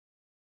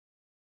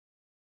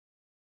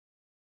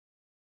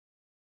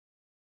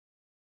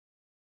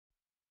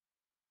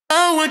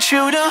I want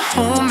you to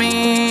hold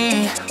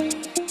me,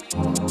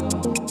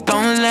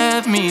 don't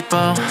let me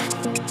go.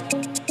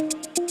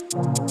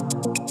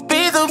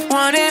 Be the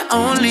one and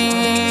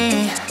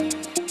only,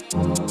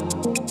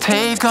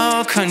 take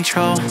all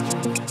control.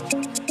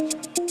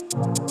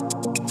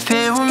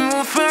 Say we'll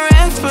move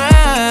forever,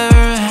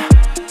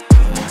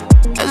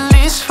 at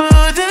least for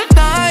the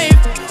night.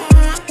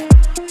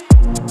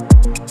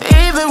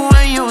 Even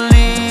when you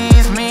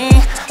leave me,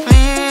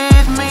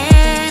 lead me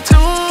to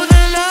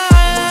the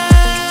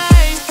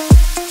light.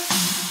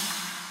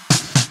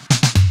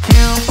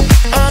 You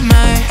are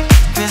my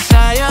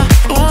desire,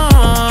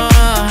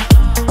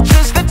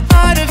 just the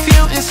thought of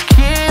you is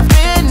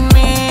keeping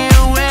me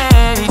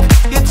awake.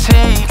 You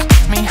take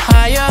me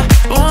higher,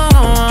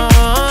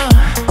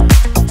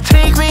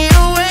 take me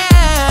away.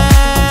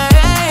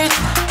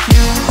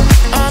 You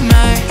are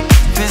my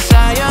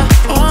desire,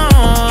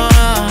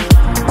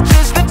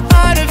 just the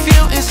thought of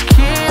you is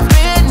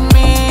keeping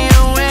me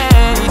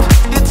awake.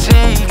 You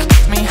take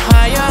me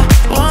higher,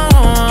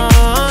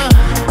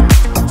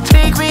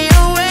 take me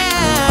away.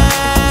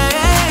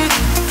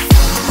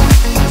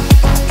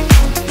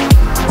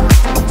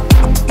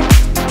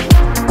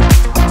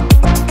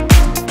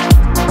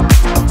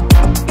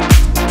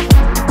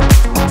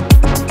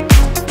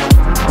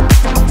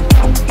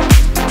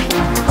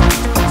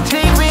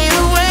 Take me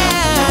away.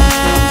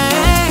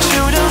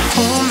 You to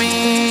hold me,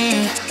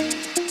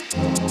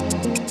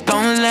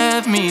 don't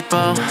let me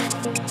go.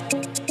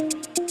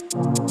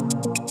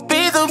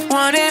 Be the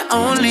one and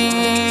only,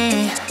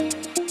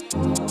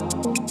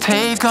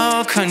 take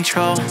all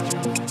control.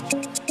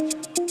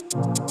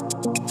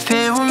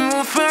 Say we'll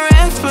move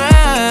forever,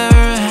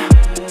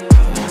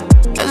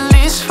 at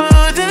least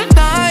for the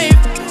night.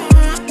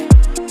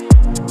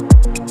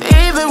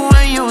 Even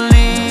when you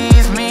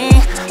leave me,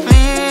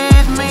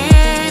 lead me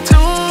to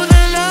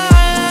the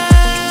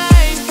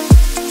light.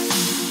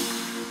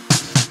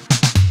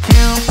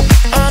 You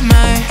are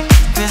my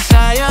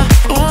desire,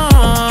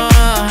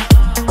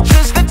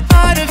 just the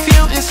thought of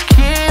you is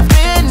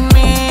keeping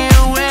me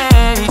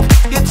awake.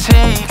 You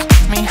take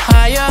me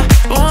higher,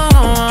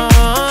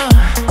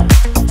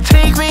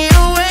 take me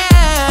away.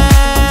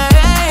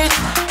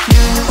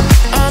 You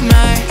are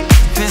my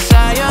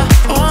desire,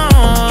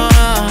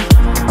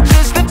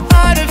 just the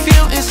thought of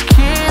you is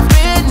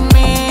keeping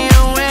me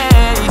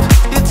awake.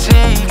 You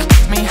take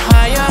me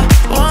higher,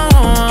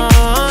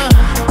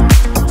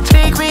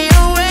 take me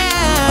away.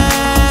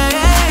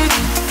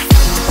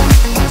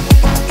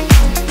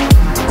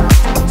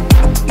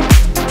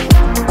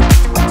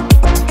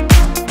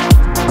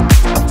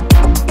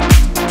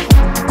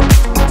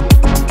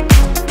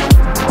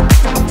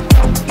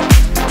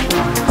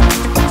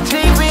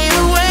 Take me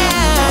away.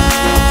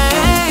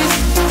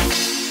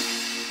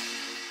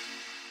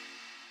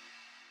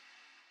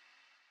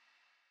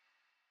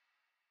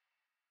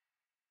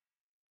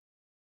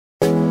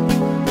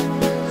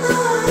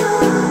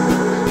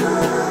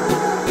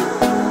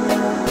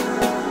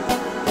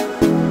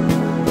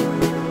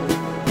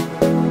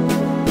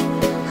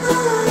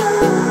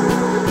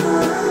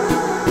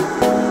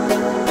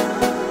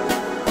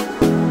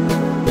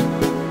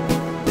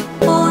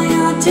 All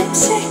your deep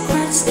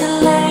secrets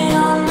that lay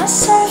on the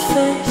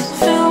surface.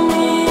 Fill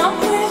me up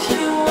with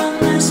you in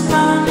this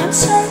burning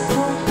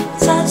circle.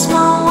 Touch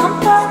my one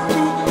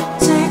body,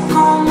 take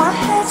all my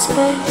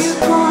headspace. You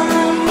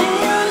pulling me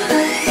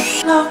under,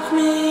 lock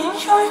me in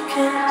your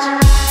cage.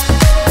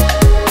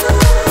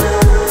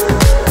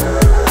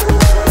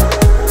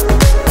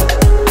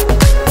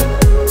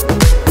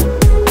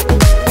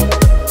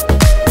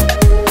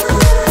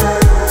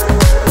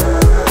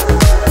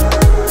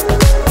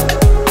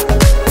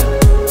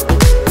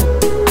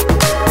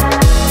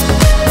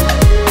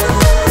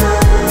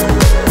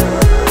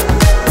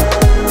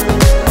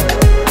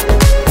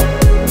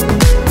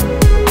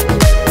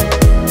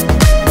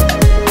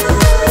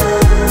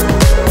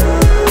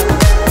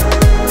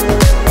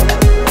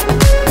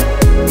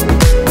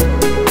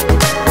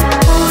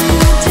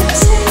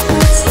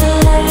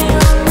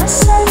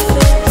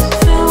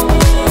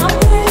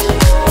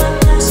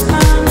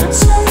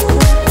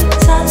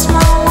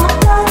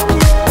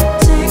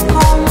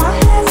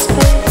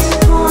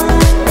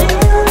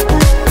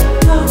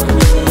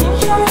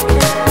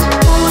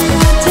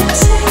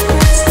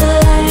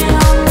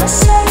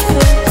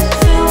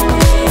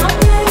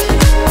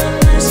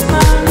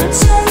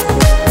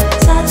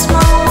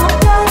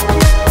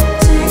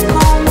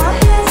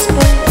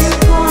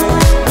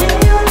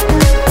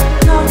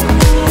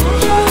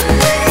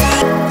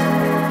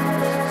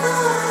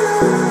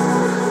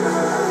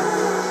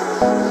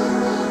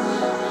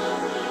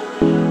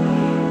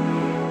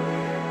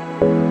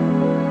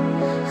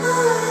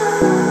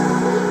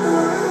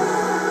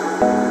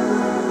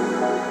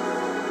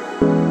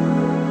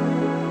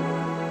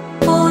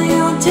 All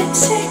your deep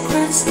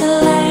secrets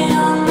that lay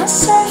on the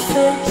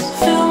surface.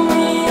 Fill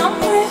me up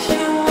with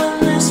you in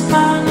this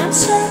burning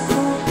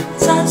circle.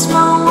 Touch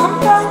my one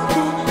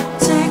body,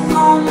 take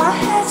all my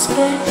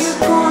headspace. You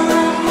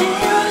pulling me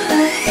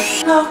under,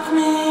 lock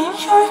me in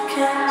your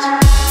cage.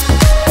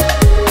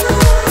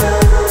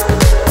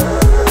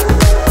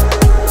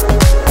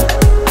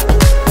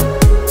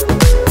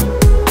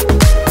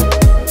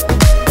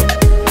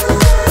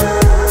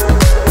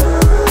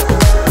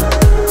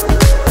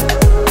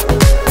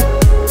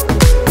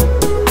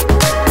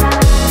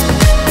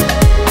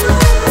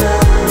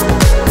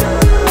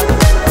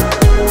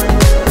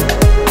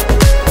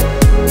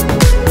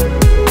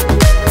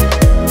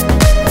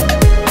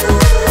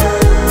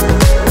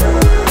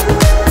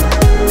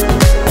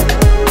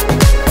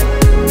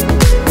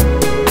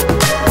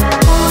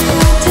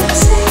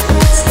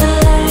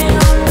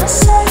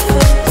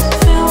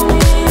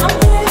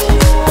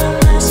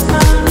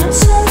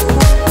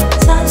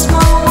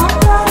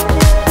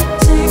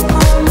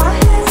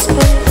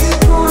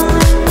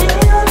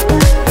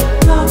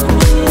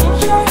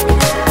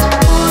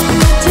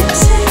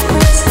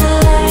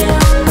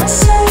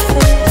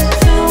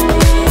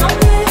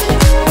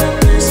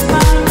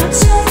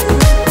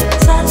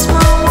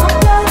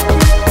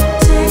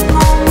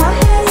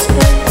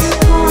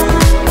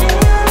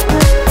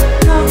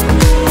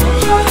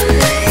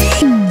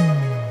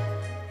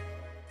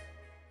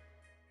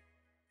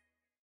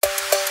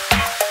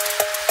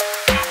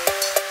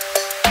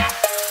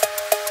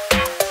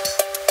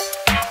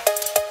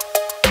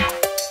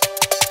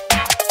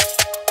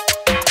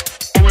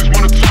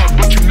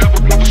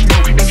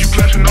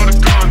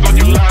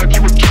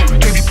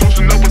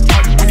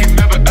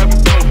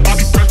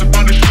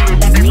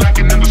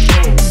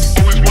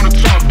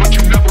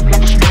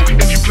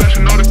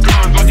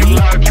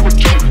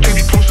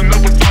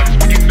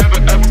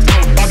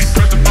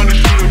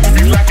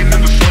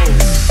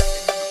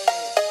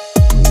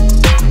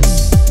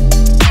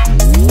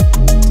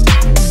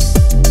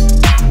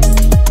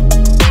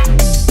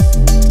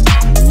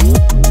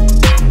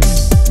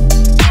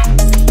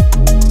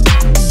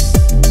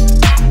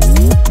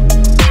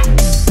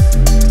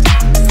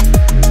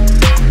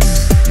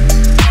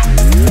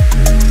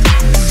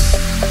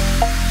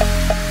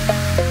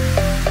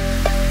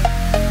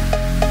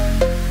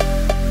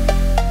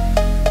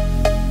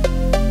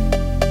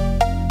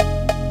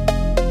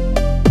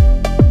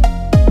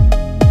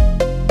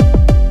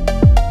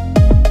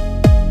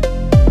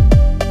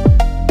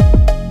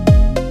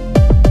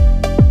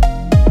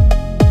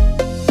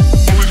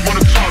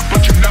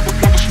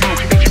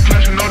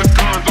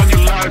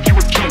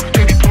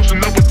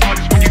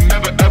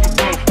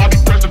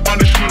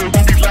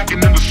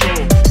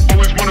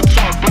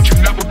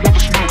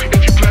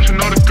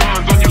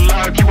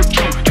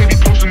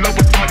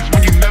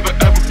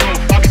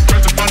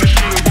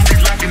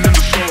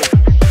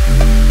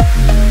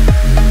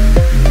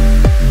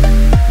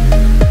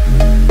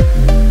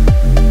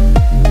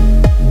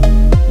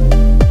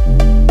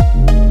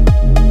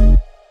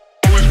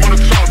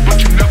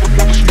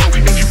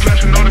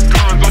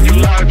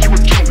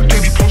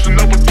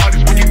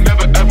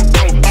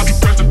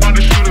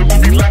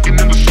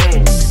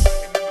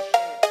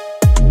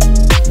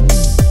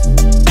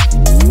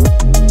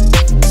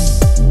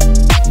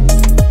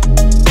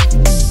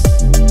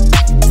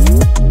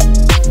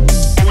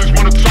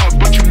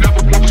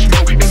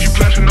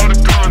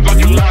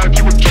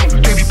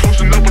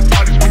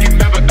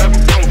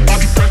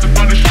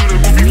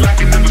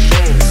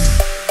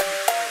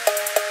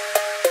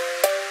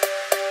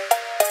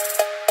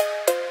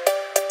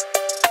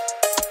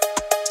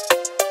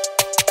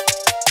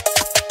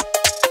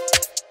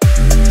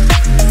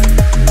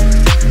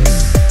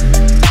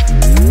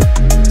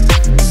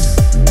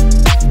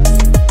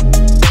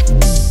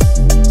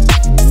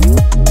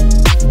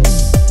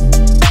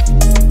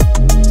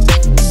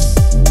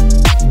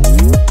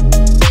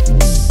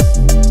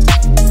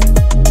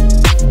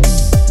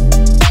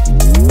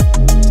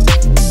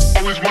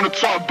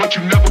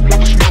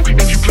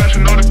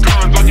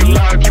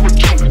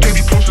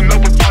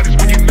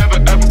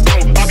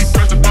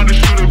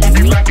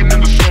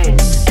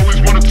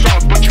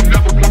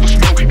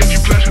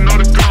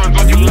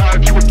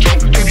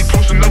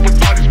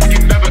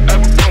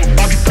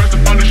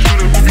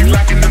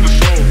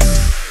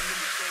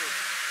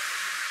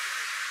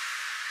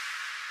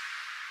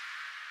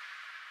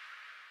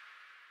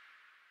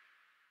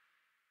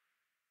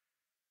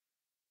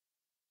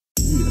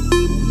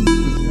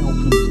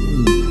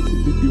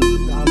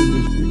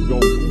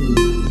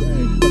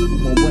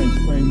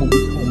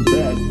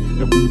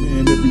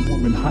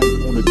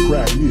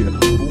 track, yeah.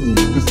 Boom,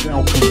 the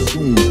sound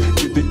consumes.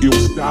 Get the ill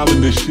style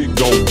and this shit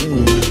go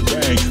boom,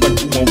 bang,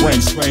 like boomerang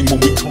slang when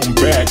we come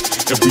back.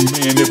 Every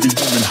man, every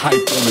woman hype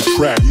on the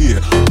track, yeah.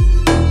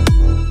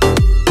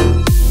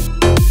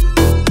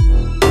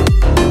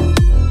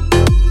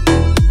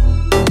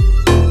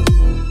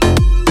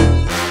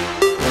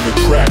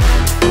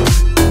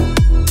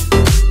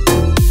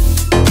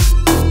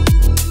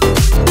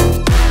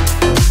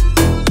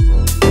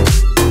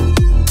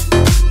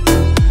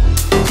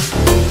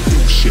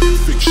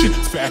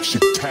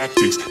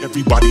 Tactics,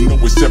 everybody know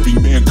it's every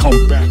man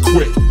come back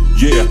quick.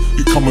 Yeah,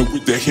 you coming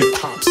with the hip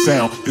hop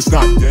sound. It's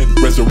not dead,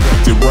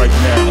 resurrected right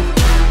now.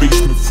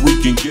 Basement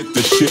freaking, get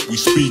the shit we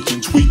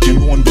speaking,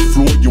 tweaking on the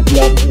floor. You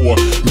want more?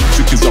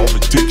 Music is our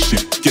addiction.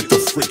 Get the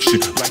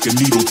friction like a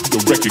needle through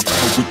the record.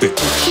 Coming with the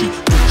shit,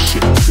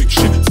 bullshit,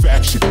 fiction,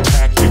 faction,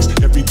 tactics.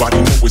 Everybody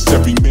know it's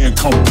every man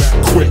come back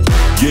quick.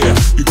 Yeah,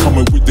 you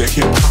coming with the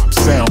hip hop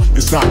sound.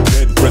 It's not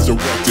dead,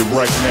 resurrected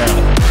right now.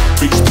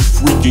 Basement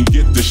freaking,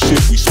 get the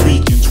shit we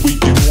speaking,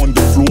 tweaking on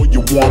the floor.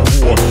 You want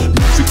more?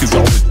 Music is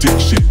our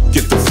addiction.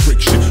 Get the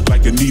friction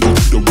like a needle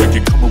through the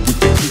record. Coming with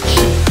the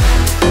shit.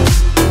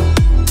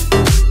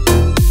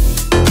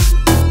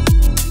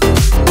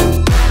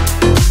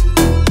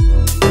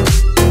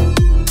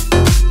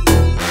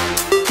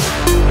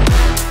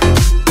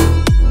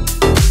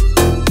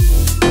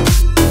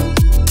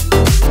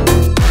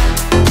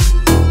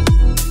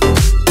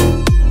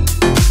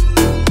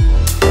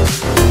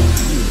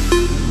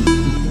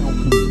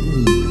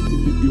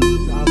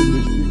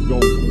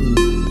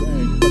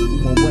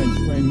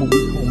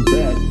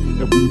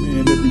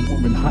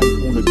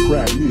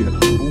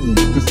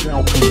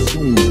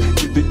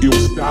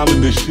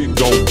 This shit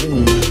go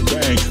boom,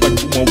 bang, like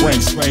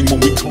boomerang slang when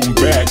we come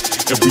back.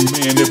 Every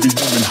man, every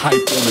woman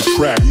hype on the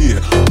track, yeah.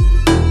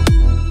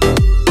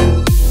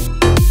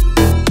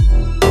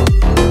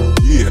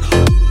 Yeah.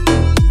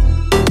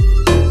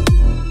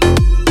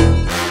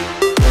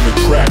 On the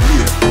track,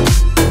 yeah.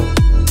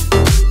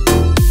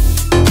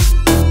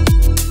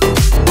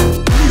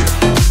 Yeah.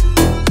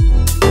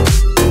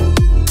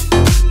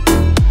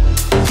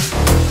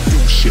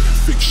 Bullshit,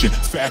 fiction,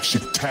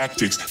 faction,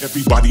 tactics.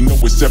 Everybody know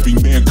it's every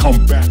man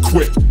come back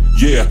quick.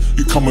 Yeah,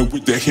 you coming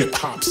with the hip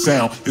hop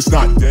sound. It's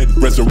not dead,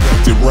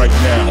 resurrected right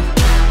now.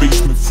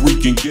 Basement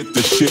freaking, get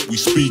the shit we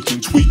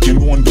speaking,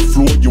 tweaking on the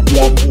floor. You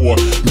want more?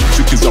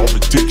 Music is our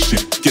addiction.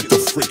 Get the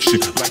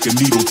friction like a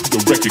needle through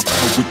the record.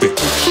 Coming with the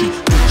shit,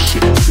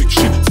 bullshit,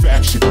 fiction,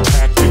 faction,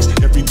 tactics.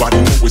 Everybody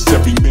know it's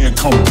every man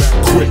come back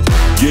quick.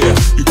 Yeah,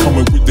 you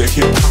coming with the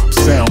hip hop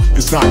sound.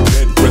 It's not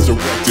dead,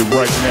 resurrected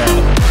right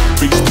now.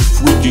 Basement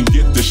freaking,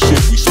 get the shit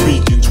we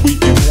speaking,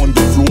 tweaking on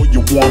the floor.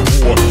 You want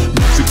more?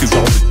 Music is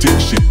our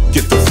addiction.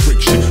 Get the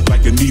friction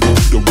like a needle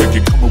through the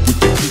record. Coming with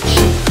the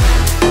shit.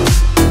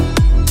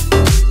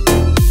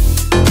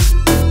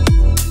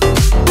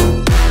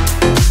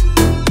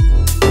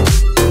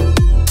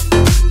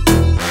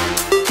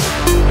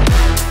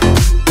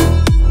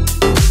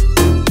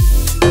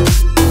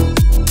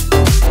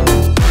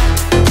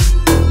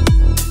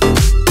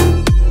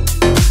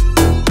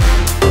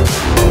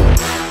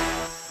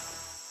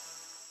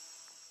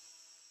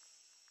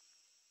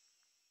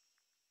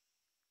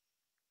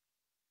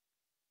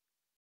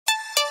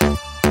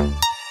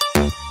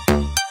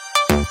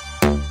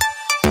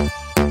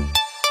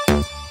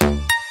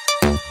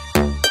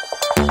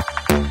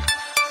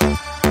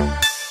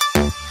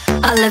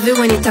 I love it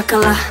when you talk a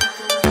lot.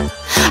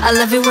 I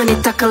love it when you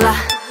talk a lot.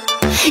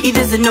 He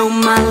doesn't know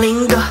my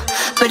lingo,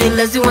 but he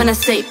loves it when I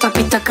say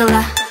papi talk a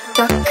lot.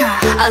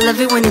 I love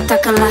it when you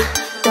talk a lot.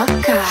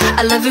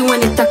 I love it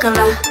when you talk a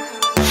lot.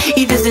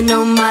 He doesn't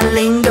know my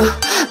lingo,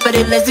 but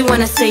he loves it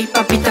when I say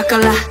papi talk a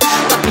lot.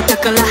 Papi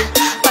talk a lot.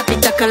 Papi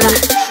talk a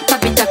lot.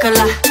 Papi talk a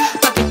lot.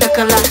 Papi talk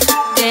a lot.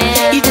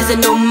 Damn, he doesn't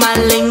know my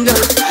lingo,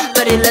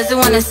 but he loves it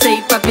when I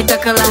say papi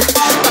talk a lot.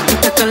 Papi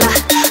talk a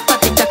lot.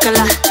 Papi talk a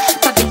lot.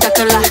 Papi talk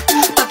a lot.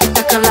 Papi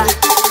talk a lot.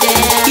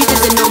 Damn, he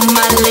doesn't know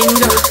my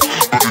lingo,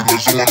 but he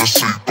doesn't wanna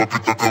say papi talk a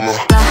lot.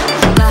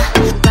 Papi talk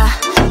a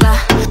lot. Papi talk a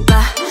lot.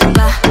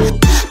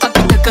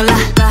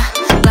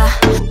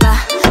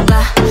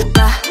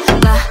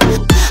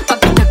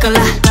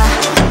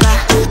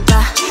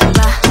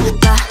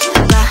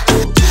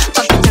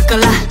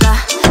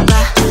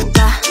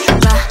 Papi talk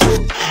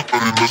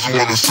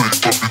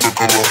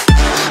a lot.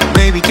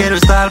 Baby, quiero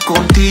estar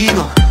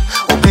contigo.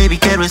 Oh, baby,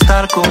 quiero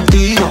estar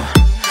contigo.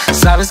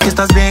 Sabes que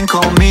estás bien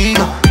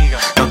conmigo.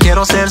 No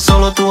quiero ser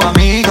solo tu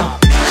amigo.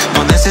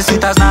 No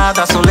necesitas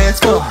nada, so let's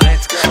go.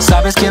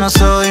 Sabes que no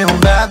soy un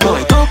bad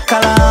boy.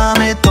 Tócala,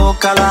 me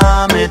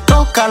tócala, me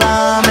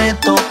tócala, me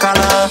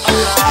tócala.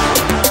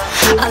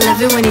 I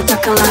love it when you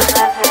talk a lot.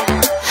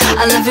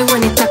 I love it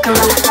when you talk a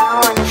lot.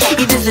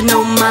 He doesn't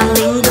know my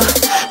lingo,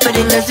 but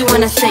he loves it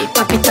when I say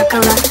papi talk a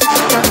lot.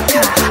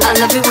 I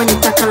love it when you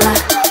talk a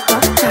lot. I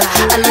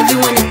love it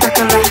when you talk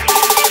a lot.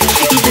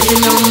 He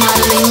doesn't know my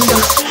lingo,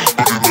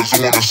 but he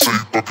doesn't wanna say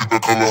papi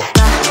talk a lot.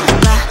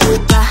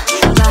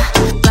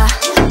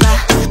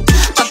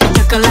 Papi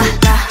talk a lot.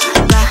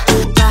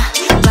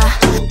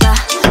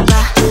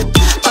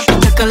 Papi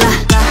talk a lot.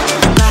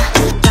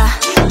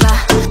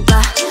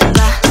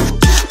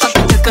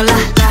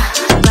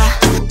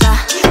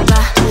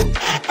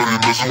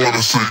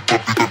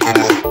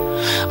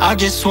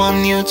 just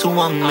want you to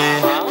want me.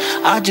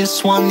 I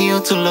just want you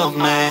to love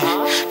me.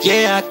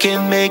 Yeah, I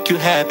can make you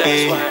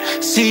happy.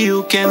 See,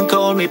 you can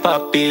call me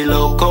papi.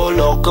 Loco,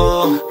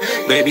 loco.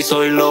 Baby,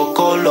 soy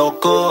loco,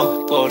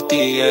 loco por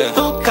ti, yeah.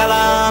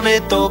 Tócala, me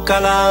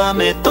tócala,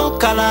 me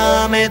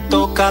tócala, me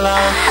tócala.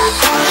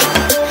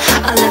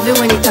 I love it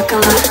when you talk a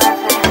lot.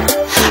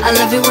 I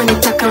love it when you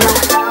talk a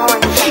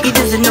lot. He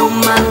doesn't know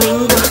my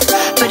lingo,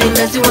 but he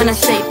loves it when I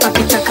say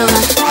papi talk a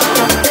lot.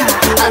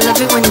 I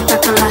love it when you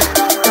talk a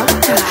lot.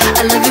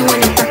 I love it when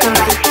you talk a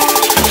lot.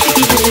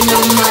 He doesn't know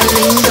my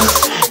lingo,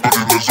 but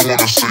he loves it when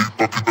I say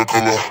papi talk a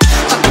lot.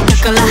 papi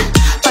talk a lot,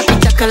 papi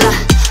talk a lot,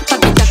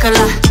 papi talk a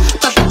lot,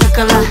 papi talk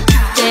a lot.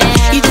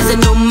 He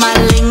doesn't know my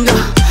lingo,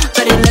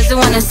 but he loves it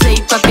when I say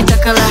papi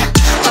talk a lot,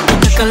 papi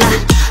talk a lot,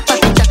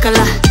 papi talk a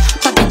lot,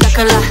 papi talk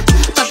a lot,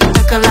 papi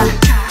talk a lot.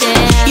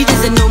 He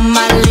doesn't know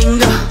my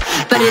lingo,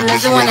 but he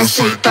loves it when I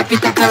say papi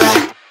talk a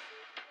lot.